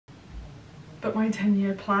but my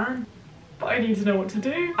 10-year plan. But I need to know what to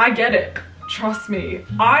do. I get it, trust me.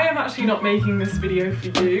 I am actually not making this video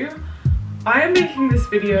for you. I am making this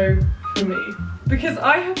video for me. Because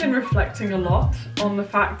I have been reflecting a lot on the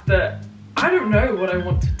fact that I don't know what I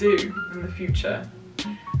want to do in the future.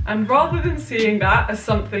 And rather than seeing that as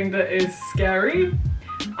something that is scary,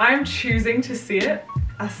 I am choosing to see it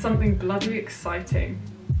as something bloody exciting.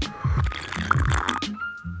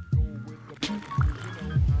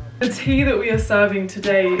 The tea that we are serving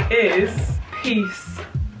today is peace.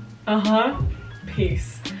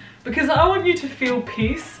 Peace. Because I want you to feel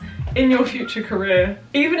peace in your future career.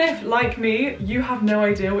 Even if, like me, you have no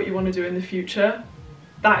idea what you want to do in the future,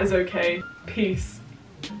 that is okay. Peace.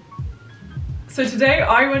 So today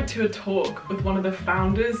I went to a talk with one of the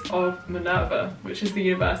founders of Minerva, which is the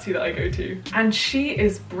university that I go to, and she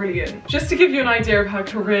is brilliant. Just to give you an idea of her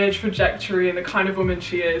career trajectory and the kind of woman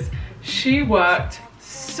she is, she worked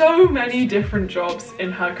so many different jobs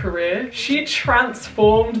in her career. She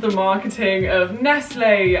transformed the marketing of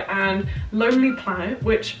Nestle and Lonely Planet,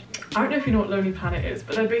 which I don't know if you know what Lonely Planet is,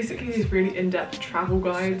 but they're basically these really in-depth travel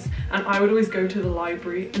guides, and I would always go to the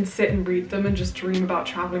library and sit and read them and just dream about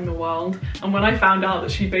traveling the world. And when I found out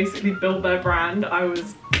that she basically built their brand, I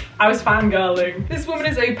was fangirling. This woman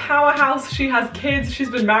is a powerhouse. She has kids. She's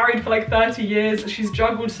been married for like 30 years. She's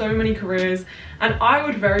juggled so many careers, and I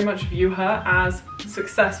would very much view her as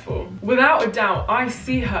successful. Without a doubt, I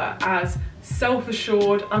see her as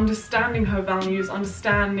self-assured, understanding her values,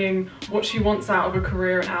 understanding what she wants out of a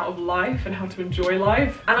career and out of life and how to enjoy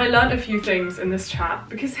life. And I learned a few things in this chat,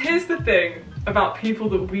 because here's the thing about people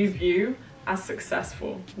that we view as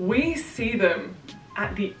successful. We see them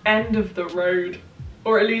at the end of the road,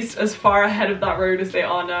 or at least as far ahead of that road as they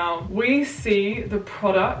are now. We see the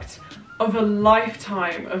product of a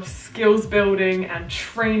lifetime of skills building and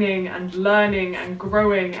training and learning and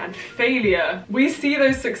growing and failure. We see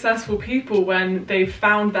those successful people when they've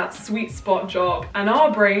found that sweet spot job, and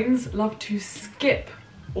our brains love to skip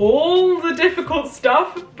all the difficult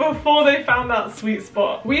stuff before they found that sweet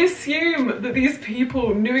spot. We assume that these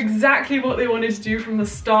people knew exactly what they wanted to do from the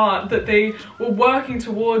start, that they were working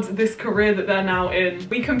towards this career that they're now in.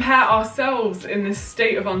 We compare ourselves in this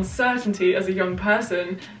state of uncertainty as a young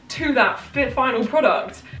person to that final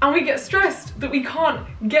product, and we get stressed that we can't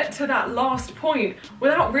get to that last point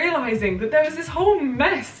without realizing that there was this whole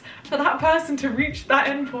mess for that person to reach that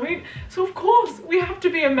end point. So of course we have to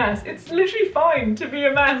be a mess. It's literally fine to be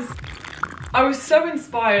a mess. I was so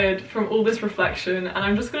inspired from all this reflection, and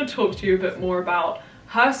I'm just going to talk to you a bit more about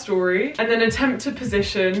her story and then attempt to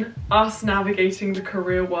position us navigating the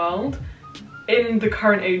career world in the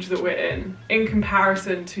current age that we're in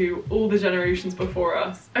comparison to all the generations before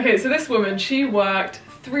us. Okay, so this woman, she worked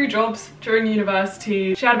 3 jobs during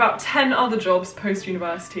university. She had about 10 other jobs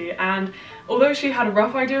post-university, and although she had a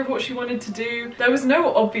rough idea of what she wanted to do, there was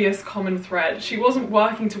no obvious common thread. She wasn't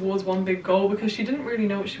working towards one big goal because she didn't really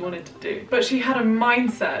know what she wanted to do. But she had a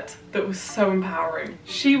mindset that was so empowering.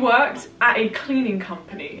 She worked at a cleaning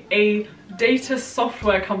company, a data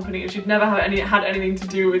software company, and she'd never had anything to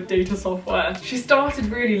do with data software. She started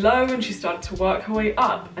really low and she started to work her way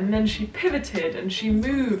up, and then she pivoted and she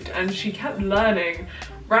moved and she kept learning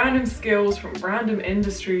random skills from random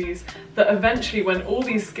industries that eventually, when all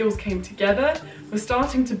these skills came together, were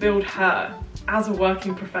starting to build her as a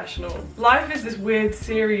working professional. Life is this weird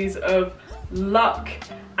series of luck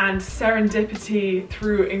and serendipity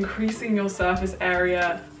through increasing your surface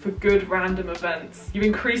area for good random events. You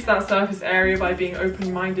increase that surface area by being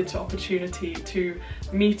open-minded to opportunity, to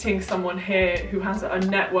meeting someone here who has a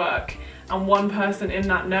network, and one person in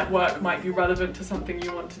that network might be relevant to something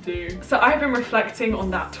you want to do. So I've been reflecting on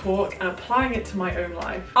that talk and applying it to my own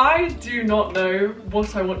life. I do not know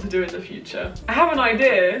what I want to do in the future. I have an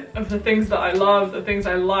idea of the things that I love, the things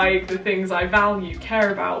I like, the things I value,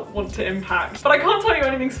 care about, want to impact, but I can't tell you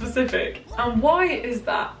anything specific. And why is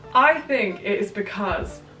that? I think it is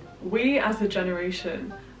because we as a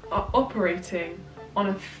generation are operating on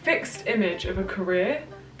a fixed image of a career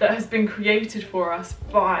that has been created for us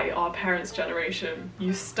by our parents' generation.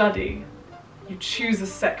 You study, you choose a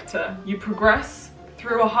sector, you progress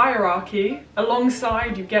through a hierarchy,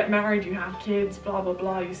 alongside you get married, you have kids, blah blah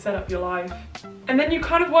blah, you set up your life, and then you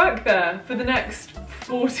kind of work there for the next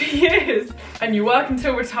 40 years, and you work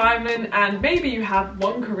until retirement, and maybe you have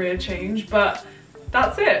one career change, but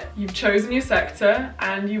that's it. You've chosen your sector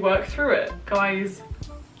and you work through it. Guys,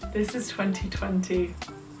 this is 2020.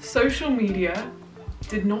 Social media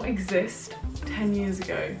did not exist 10 years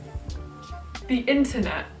ago. The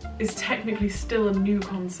internet is technically still a new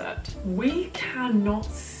concept. We cannot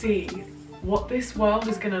see what this world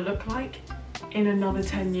is going to look like in another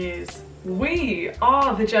 10 years. We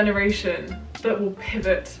are the generation that will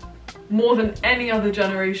pivot more than any other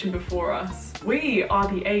generation before us. We are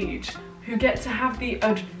the age who get to have the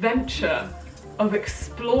adventure of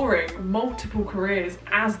exploring multiple careers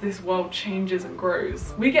as this world changes and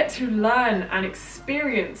grows. We get to learn and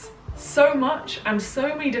experience so much and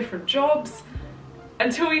so many different jobs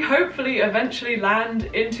until we hopefully eventually land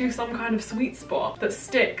into some kind of sweet spot that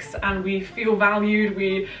sticks and we feel valued,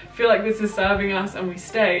 we feel like this is serving us and we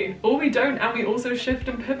stay. Or we don't and we also shift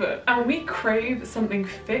and pivot. And we crave something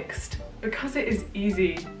fixed because it is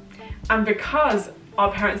easy. And because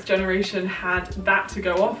our parents' generation had that to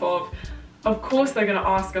go off of course they're gonna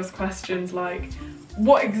ask us questions like,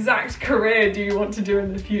 what exact career do you want to do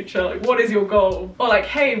in the future? Like, what is your goal? Or like,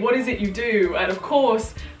 hey, what is it you do? And of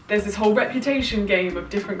course, there's this whole reputation game of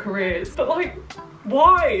different careers. But like,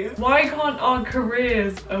 why? Why can't our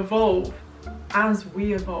careers evolve as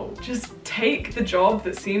we evolve? Just take the job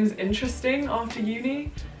that seems interesting after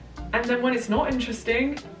uni, and then when it's not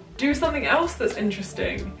interesting, do something else that's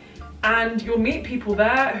interesting. And you'll meet people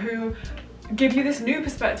there who give you this new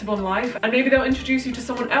perspective on life, and maybe they'll introduce you to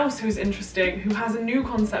someone else who's interesting, who has a new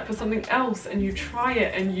concept for something else, and you try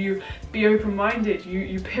it and you be open-minded,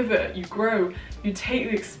 you pivot, you grow, you take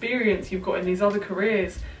the experience you've got in these other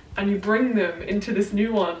careers and you bring them into this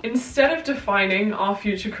new one. Instead of defining our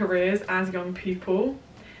future careers as young people,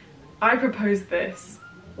 I propose this.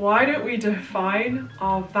 Why don't we define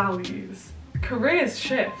our values? Careers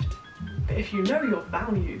shift, but if you know your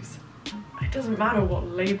values, it doesn't matter what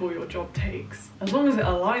label your job takes. As long as it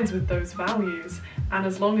aligns with those values and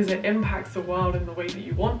as long as it impacts the world in the way that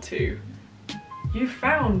you want to, you've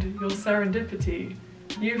found your serendipity.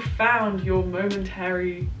 You've found your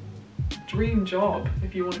momentary dream job,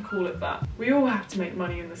 if you want to call it that. We all have to make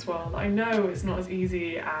money in this world. I know it's not as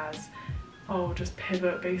easy as, oh, just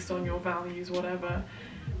pivot based on your values, whatever.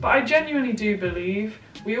 But I genuinely do believe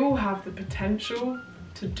we all have the potential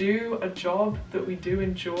to do a job that we do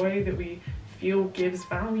enjoy, that we feel gives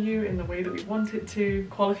value in the way that we want it to.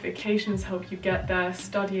 Qualifications help you get there,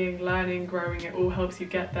 studying, learning, growing, it all helps you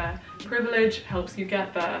get there. Privilege helps you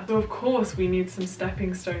get there. So of course we need some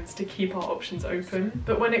stepping stones to keep our options open.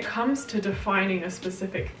 But when it comes to defining a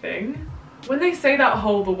specific thing, when they say that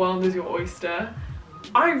whole "the world is your oyster,"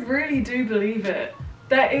 I really do believe it.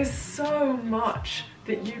 There is so much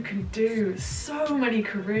that you can do, so many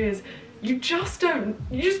careers. You just don't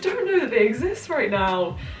know that they exist right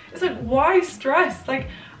now. It's like, why stress? Like,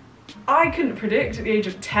 I couldn't predict at the age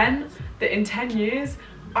of 10 that in 10 years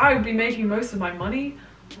I would be making most of my money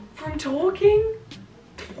from talking.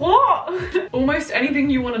 What? Almost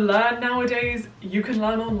anything you want to learn nowadays, you can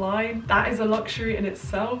learn online. That is a luxury in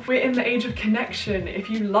itself. We're in the age of connection.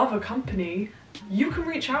 If you love a company, you can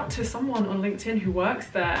reach out to someone on LinkedIn who works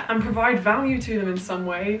there and provide value to them in some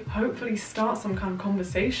way, hopefully start some kind of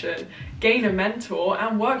conversation, gain a mentor,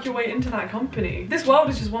 and work your way into that company. This world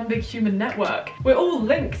is just one big human network. We're all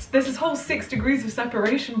linked. There's this whole 6 degrees of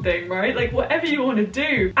separation thing, right? Like, whatever you want to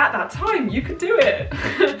do at that time, you can do it.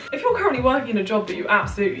 If you're currently working in a job that you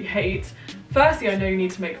absolutely hate, firstly, I know you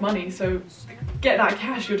need to make money, so get that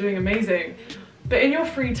cash, you're doing amazing. But in your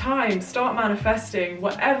free time, start manifesting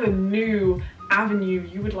whatever new avenue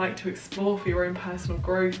you would like to explore for your own personal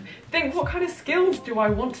growth. Think, what kind of skills do I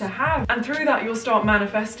want to have? And through that, you'll start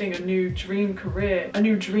manifesting a new dream career, a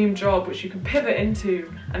new dream job which you can pivot into,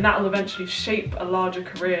 and that will eventually shape a larger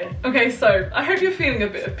career. Okay, so I hope you're feeling a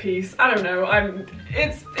bit of peace. I don't know,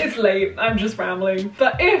 it's late, I'm just rambling.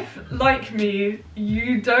 But if, like me,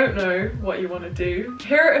 you don't know what you want to do,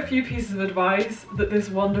 here are a few pieces of advice that this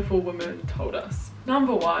wonderful woman told us.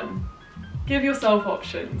 Number 1, give yourself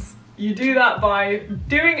options. You do that by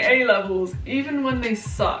doing A-levels even when they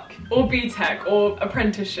suck, or BTEC, or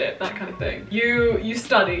apprenticeship, that kind of thing. You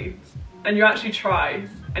study and you actually try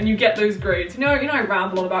and you get those grades. You know I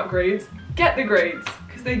ramble on about grades. Get the grades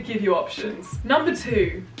because they give you options. Number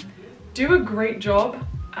 2, do a great job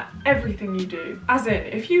at everything you do. As in,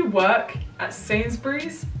 if you work at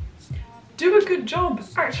Sainsbury's, do a good job,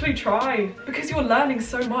 actually try, because you're learning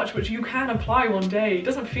so much which you can apply one day. It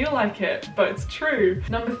doesn't feel like it, but it's true.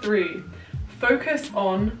 Number 3, focus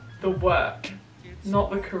on the work, not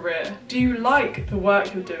the career. Do you like the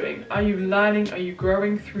work you're doing? Are you learning? Are you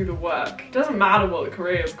growing through the work? It doesn't matter what the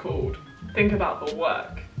career is called. Think about the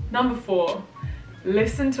work. Number 4,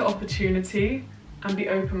 listen to opportunity and be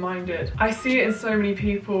open-minded. I see it in so many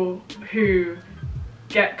people who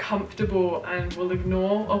get comfortable and will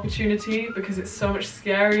ignore opportunity because it's so much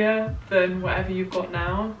scarier than whatever you've got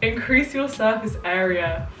now. Increase your surface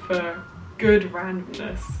area for good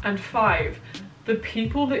randomness. And 5, the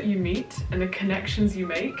people that you meet and the connections you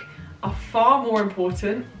make are far more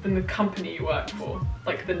important than the company you work for,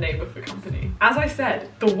 like the name of the company. As I said,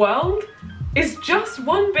 the world is just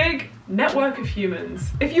one big network of humans.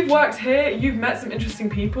 If you've worked here, you've met some interesting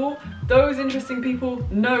people. Those interesting people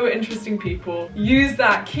know interesting people. Use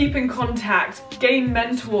that, keep in contact, gain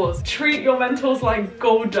mentors, treat your mentors like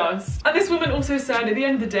gold dust. And this woman also said, at the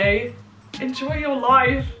end of the day, enjoy your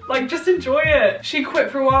life, like just enjoy it. She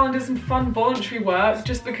quit for a while and did some fun voluntary work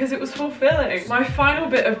just because it was fulfilling. My final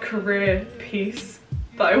bit of career piece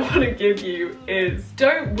that I want to give you is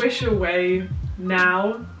don't wish away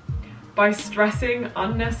now by stressing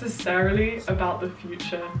unnecessarily about the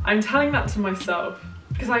future. I'm telling that to myself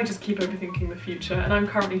because I just keep overthinking the future, and I'm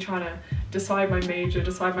currently trying to decide my major,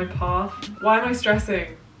 decide my path. Why am I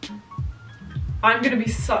stressing? I'm gonna be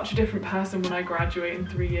such a different person when I graduate in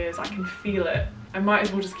 3 years. I can feel it. I might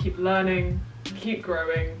as well just keep learning, keep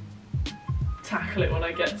growing, tackle it when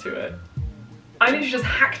I get to it. I literally just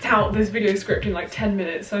hacked out this video script in like 10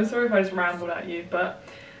 minutes, so I'm sorry if I just rambled at you, but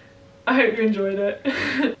I hope you enjoyed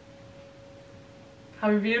it.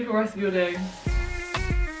 Have a beautiful rest of your day.